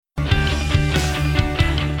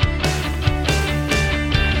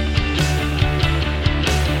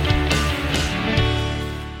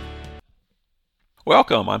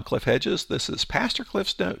Welcome, I'm Cliff Hedges. This is Pastor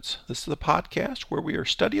Cliff's Notes. This is the podcast where we are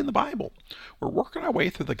studying the Bible. We're working our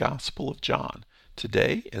way through the Gospel of John.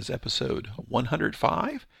 Today is episode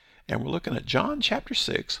 105, and we're looking at John chapter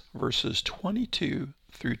 6, verses 22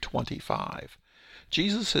 through 25.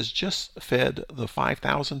 Jesus has just fed the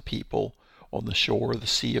 5,000 people on the shore of the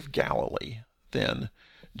Sea of Galilee. Then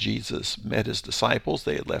Jesus met his disciples.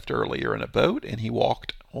 They had left earlier in a boat, and he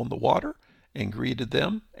walked on the water and greeted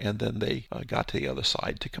them, and then they got to the other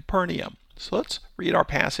side to Capernaum. So let's read our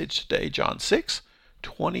passage today, John 6,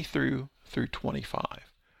 20 through 25.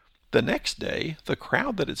 The next day, the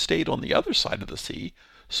crowd that had stayed on the other side of the sea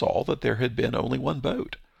saw that there had been only one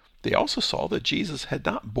boat. They also saw that Jesus had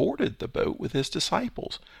not boarded the boat with his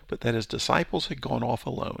disciples, but that his disciples had gone off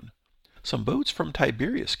alone. Some boats from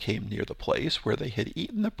Tiberias came near the place where they had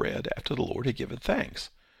eaten the bread after the Lord had given thanks.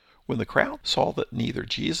 When the crowd saw that neither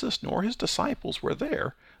Jesus nor his disciples were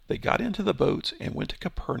there, they got into the boats and went to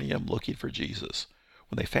Capernaum looking for Jesus.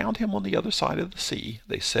 When they found him on the other side of the sea,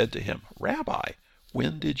 they said to him, "Rabbi,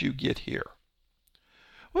 when did you get here?"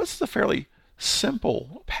 Well, this is a fairly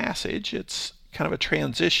simple passage. It's kind of a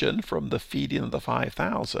transition from the feeding of the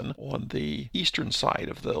 5,000 on the eastern side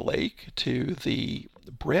of the lake to the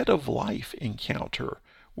bread of life encounter,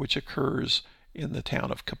 which occurs in the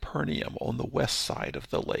town of Capernaum on the west side of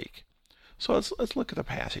the lake. So let's look at the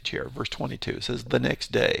passage here. Verse 22 it says, the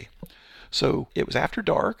next day. So it was after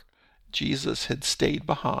dark. Jesus had stayed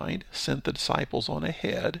behind, sent the disciples on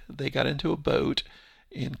ahead. They got into a boat,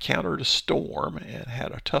 encountered a storm, and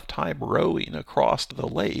had a tough time rowing across the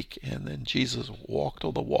lake. And then Jesus walked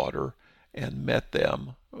on the water and met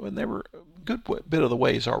them. And they were a good bit of the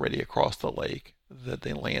ways already across the lake that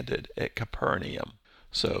they landed at Capernaum.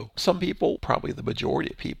 So some people, probably the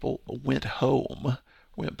majority of people, went home,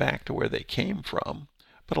 went back to where they came from.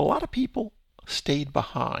 But a lot of people stayed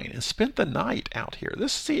behind and spent the night out here.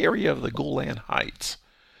 This is the area of the Golan Heights.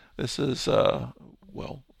 This is,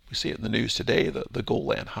 we see it in the news today, the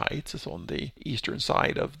Golan Heights is on the eastern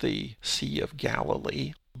side of the Sea of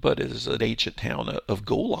Galilee. But it is an ancient town of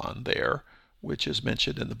Golan there, which is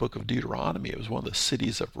mentioned in the book of Deuteronomy. It was one of the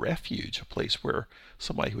cities of refuge, a place where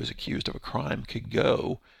somebody who was accused of a crime could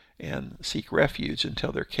go and seek refuge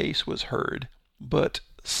until their case was heard. But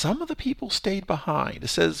some of the people stayed behind. It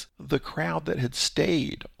says the crowd that had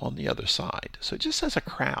stayed on the other side. So it just says a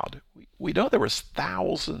crowd. We know there was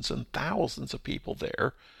thousands and thousands of people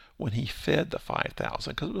there when he fed the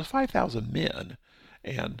 5,000, because it was 5,000 men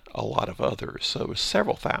and a lot of others. So it was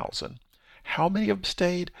several thousand. How many of them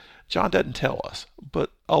stayed? John doesn't tell us,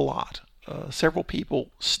 but a lot. Several people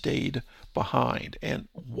stayed behind. And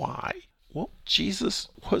why? Well, Jesus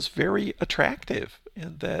was very attractive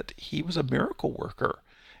in that he was a miracle worker.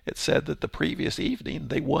 It said that the previous evening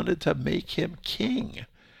they wanted to make him king.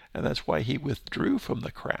 And that's why he withdrew from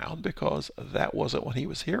the crowd, because that wasn't what he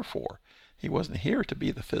was here for. He wasn't here to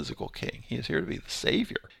be the physical king. He was here to be the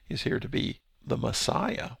Savior. He's here to be the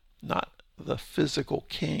Messiah, not the physical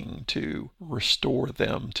king to restore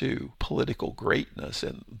them to political greatness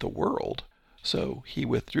in the world. So he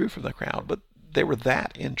withdrew from the crowd, but they were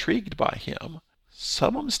that intrigued by him.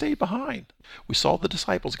 Some of them stayed behind. We saw the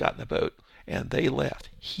disciples got in a boat and they left.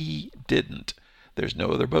 He didn't. There's no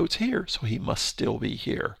other boats here, so he must still be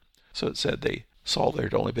here. So it said they saw there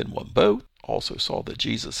had only been one boat, also saw that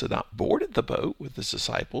Jesus had not boarded the boat with his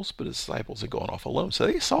disciples, but his disciples had gone off alone. So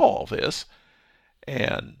they saw all this,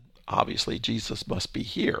 and obviously Jesus must be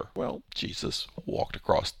here. Well, Jesus walked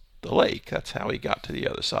across the lake. That's how he got to the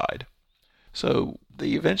other side. So they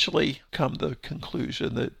eventually come to the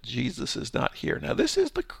conclusion that Jesus is not here. Now, this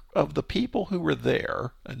is of the people who were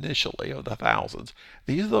there initially, of the thousands.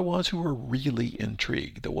 These are the ones who were really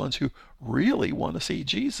intrigued, the ones who really want to see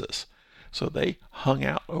Jesus. So they hung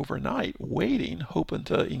out overnight, waiting, hoping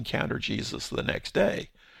to encounter Jesus the next day.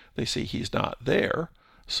 They see he's not there.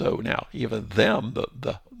 So now even them,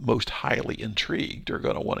 the most highly intrigued, are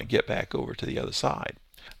going to want to get back over to the other side.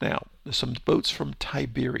 Now, there's some boats from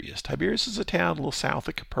Tiberias. Tiberias is a town a little south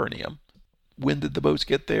of Capernaum. When did the boats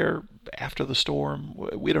get there? After the storm?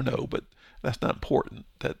 We don't know, but that's not important.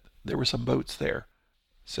 That there were some boats there.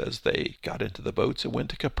 It says they got into the boats and went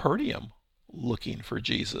to Capernaum looking for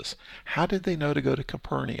Jesus. How did they know to go to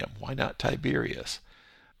Capernaum? Why not Tiberias?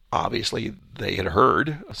 Obviously, they had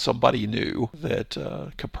heard, somebody knew that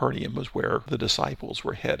Capernaum was where the disciples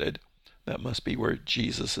were headed. That must be where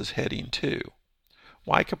Jesus is heading to.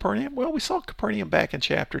 Why Capernaum? Well, we saw Capernaum back in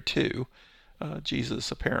chapter 2.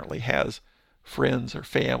 Jesus apparently has friends or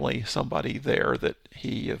family, somebody there that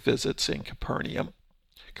he visits in Capernaum.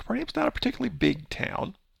 Capernaum's not a particularly big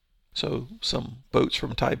town. So some boats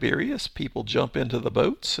from Tiberias, people jump into the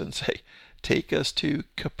boats and say, take us to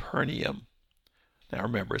Capernaum. Now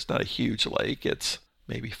remember, it's not a huge lake. It's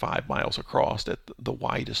maybe 5 miles across at the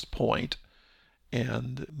widest point.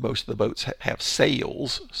 And most of the boats have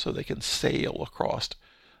sails, so they can sail across.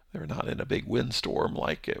 They're not in a big windstorm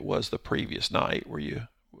like it was the previous night, where you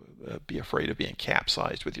be afraid of being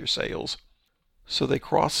capsized with your sails. So they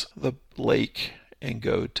cross the lake and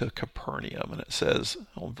go to Capernaum. And it says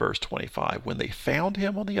on verse 25, when they found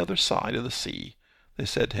him on the other side of the sea, they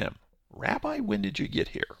said to him, Rabbi, when did you get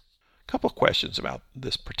here? A couple of questions about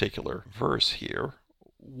this particular verse here.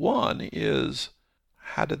 One is,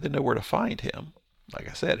 how did they know where to find him? Like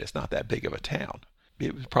I said, it's not that big of a town.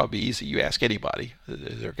 It would probably be easy. You ask anybody,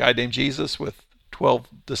 is there a guy named Jesus with 12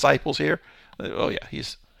 disciples here? Oh yeah,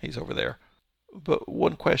 he's over there. But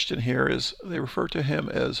one question here is, they refer to him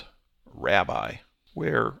as Rabbi,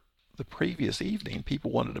 where the previous evening people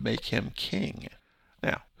wanted to make him king.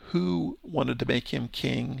 Now, who wanted to make him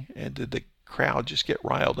king, and did the crowd just get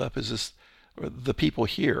riled up? Is this the people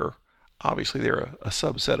here? Obviously, they're a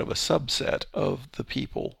subset of the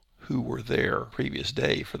people who were there previous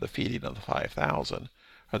day for the feeding of the 5,000.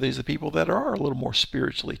 Are these the people that are a little more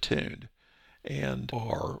spiritually tuned and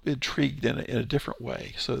are intrigued in a different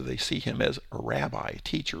way? So they see him as a rabbi,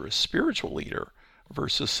 teacher, a spiritual leader,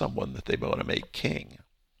 versus someone that they want to make king.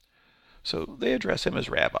 So they address him as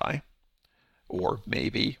rabbi. Or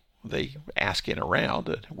maybe they asking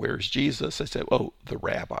around, where's Jesus? They say, oh, the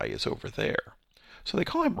rabbi is over there. So they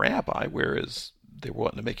call him rabbi, whereas they were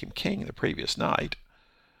wanting to make him king the previous night.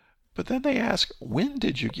 But then they ask, when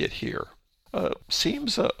did you get here?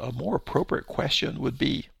 Seems a more appropriate question would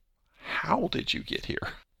be, how did you get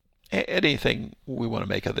here? Anything we want to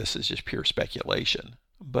make of this is just pure speculation.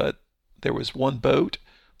 But there was one boat.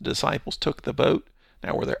 The disciples took the boat.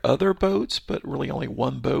 Now, were there other boats, but really only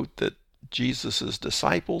one boat that Jesus'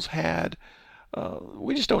 disciples had?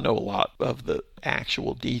 We just don't know a lot of the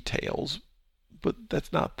actual details, but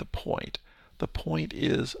that's not the point. The point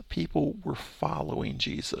is people were following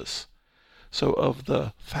Jesus. So of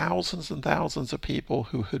the thousands and thousands of people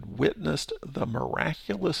who had witnessed the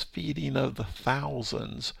miraculous feeding of the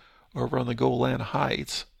thousands over on the Golan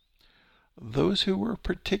Heights, those who were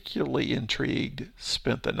particularly intrigued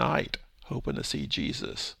spent the night hoping to see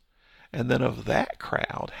Jesus. And then of that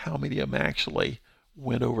crowd, how many of them actually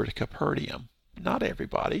went over to Capernaum? Not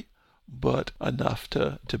everybody, but enough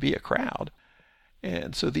to be a crowd.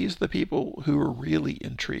 And so these are the people who are really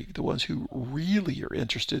intrigued, the ones who really are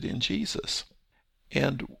interested in Jesus.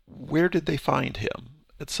 And where did they find him?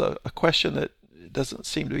 It's a question that doesn't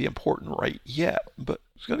seem to be important right yet, but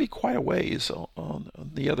it's going to be quite a ways on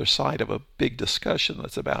the other side of a big discussion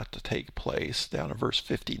that's about to take place. Down in verse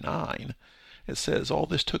 59, it says, all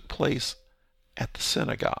this took place at the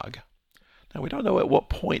synagogue. Now, we don't know at what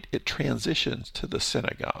point it transitions to the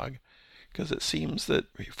synagogue, because it seems that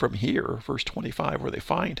from here, verse 25, where they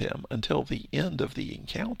find him, until the end of the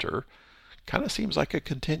encounter, kind of seems like a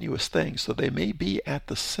continuous thing. So they may be at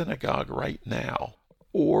the synagogue right now,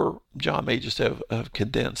 or John may just have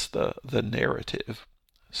condensed the narrative.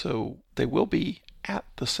 So they will be at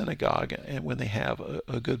the synagogue, and when they have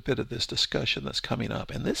a good bit of this discussion that's coming up.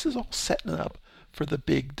 And this is all setting up for the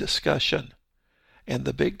big discussion. And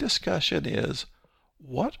the big discussion is,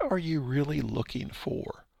 what are you really looking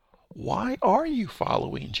for? Why are you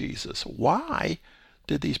following Jesus? Why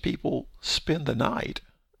did these people spend the night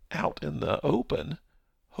out in the open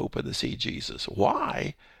hoping to see Jesus?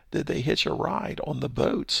 Why did they hitch a ride on the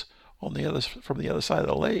boats from the other side of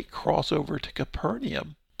the lake, cross over to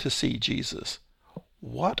Capernaum to see Jesus?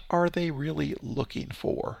 What are they really looking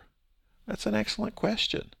for? That's an excellent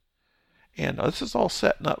question. And this is all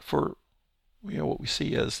setting up for what we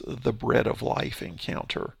see as the bread of life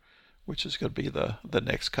encounter, which is going to be the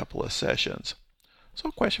next couple of sessions. So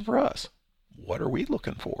a question for us, what are we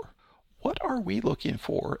looking for? What are we looking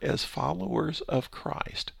for as followers of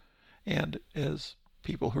Christ and as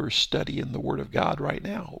people who are studying the Word of God right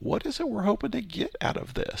now? What is it we're hoping to get out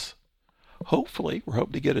of this? Hopefully, we're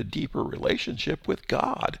hoping to get a deeper relationship with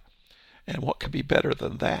God. And what could be better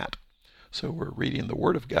than that? So we're reading the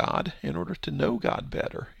Word of God in order to know God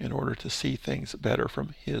better, in order to see things better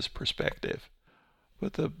from His perspective.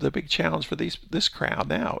 But the big challenge for this crowd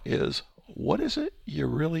now is, what is it you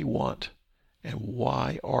really want? And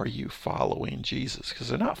why are you following Jesus? Because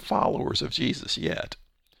they're not followers of Jesus yet.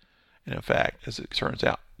 And in fact, as it turns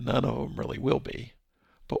out, none of them really will be.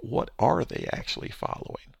 But what are they actually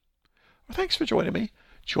following? Well, thanks for joining me.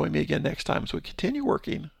 Join me again next time as we continue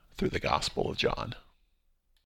working through the Gospel of John.